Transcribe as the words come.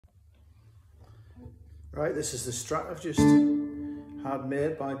Right, this is the Strat I've just had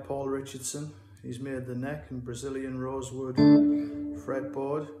made by Paul Richardson. He's made the neck in Brazilian Rosewood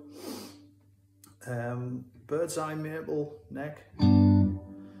fretboard. Bird's eye maple neck.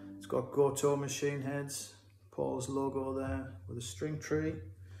 It's got Gotoh machine heads. Paul's logo there with a string tree.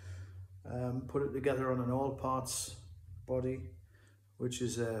 Put it together on an AllParts body, which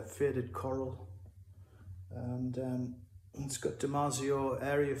is a faded coral. And it's got DiMarzio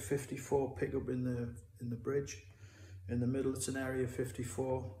area 54 pickup in the bridge. In the middle it's an area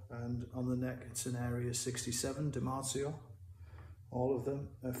 54, and on the neck it's an area 67 DiMarzio. All of them.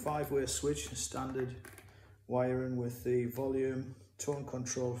 A 5-way switch, standard wiring with the volume, tone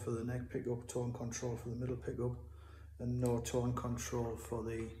control for the neck pickup, tone control for the middle pickup, and no tone control for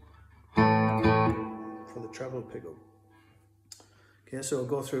the treble pickup. Okay, so I'll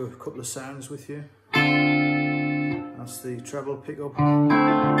go through a couple of sounds with you. That's the treble pickup.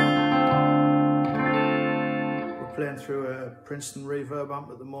 We're playing through a Princeton Reverb amp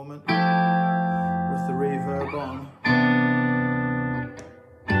at the moment with the reverb on.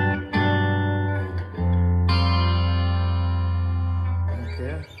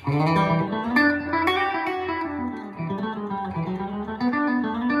 Okay.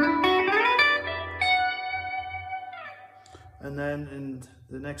 And then in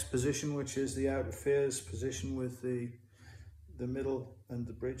the next position, which is the out of phase position with the middle and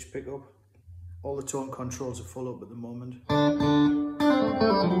the bridge pickup, all the tone controls are full up at the moment.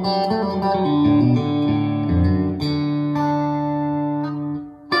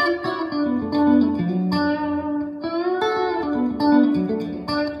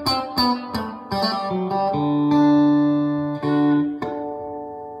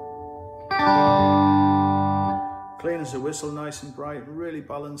 Clean as a whistle, nice and bright, really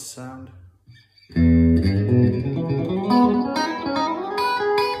balanced sound.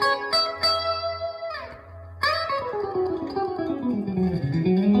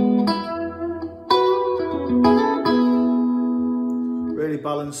 Really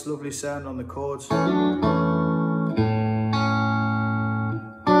balanced, lovely sound on the chords.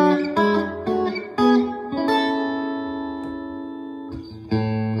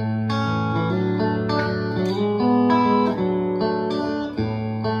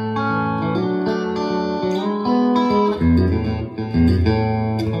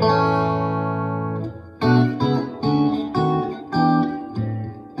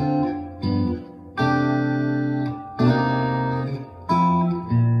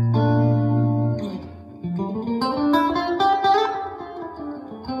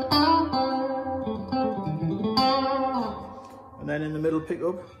 And then in the middle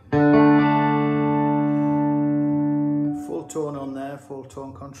pickup, full tone on there, full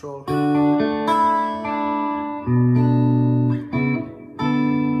tone control.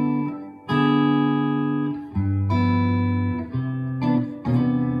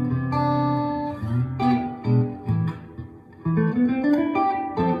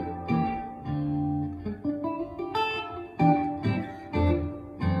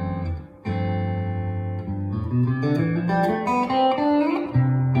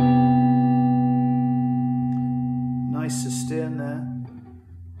 Nice sustain there.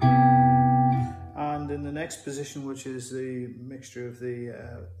 And in the next position, which is the mixture of the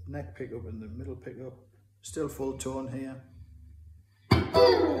neck pickup and the middle pickup, still full tone here.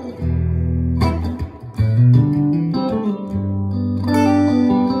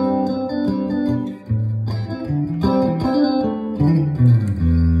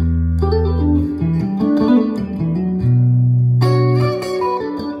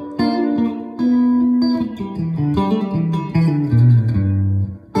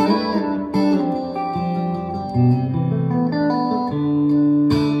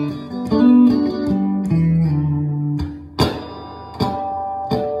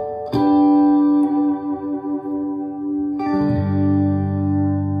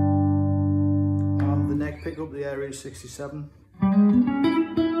 Pick up the area 67.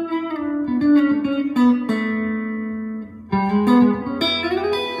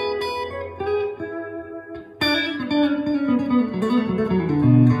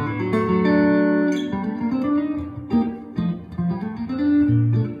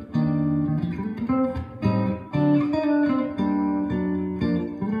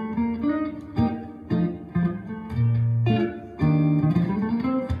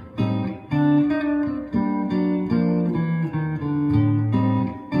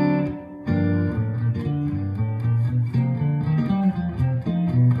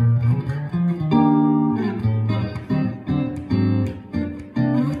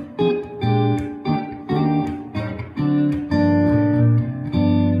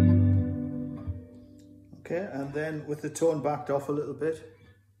 Okay, and then with the tone backed off a little bit,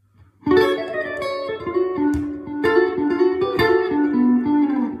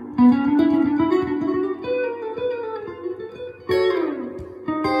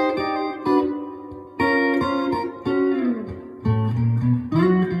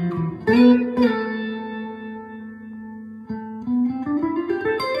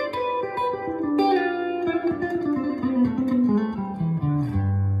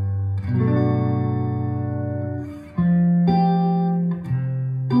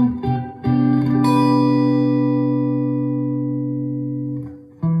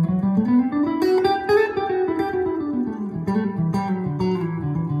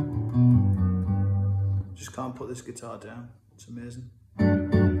 can't put this guitar down. It's amazing.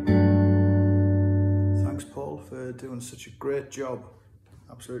 Thanks, Paul, for doing such a great job.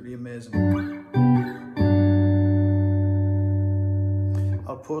 Absolutely amazing.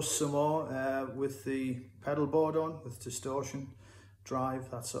 I'll post some more with the pedal board on, with distortion,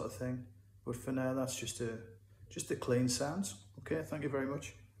 drive, that sort of thing. But for now, that's just the clean sounds. Okay, thank you very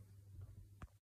much.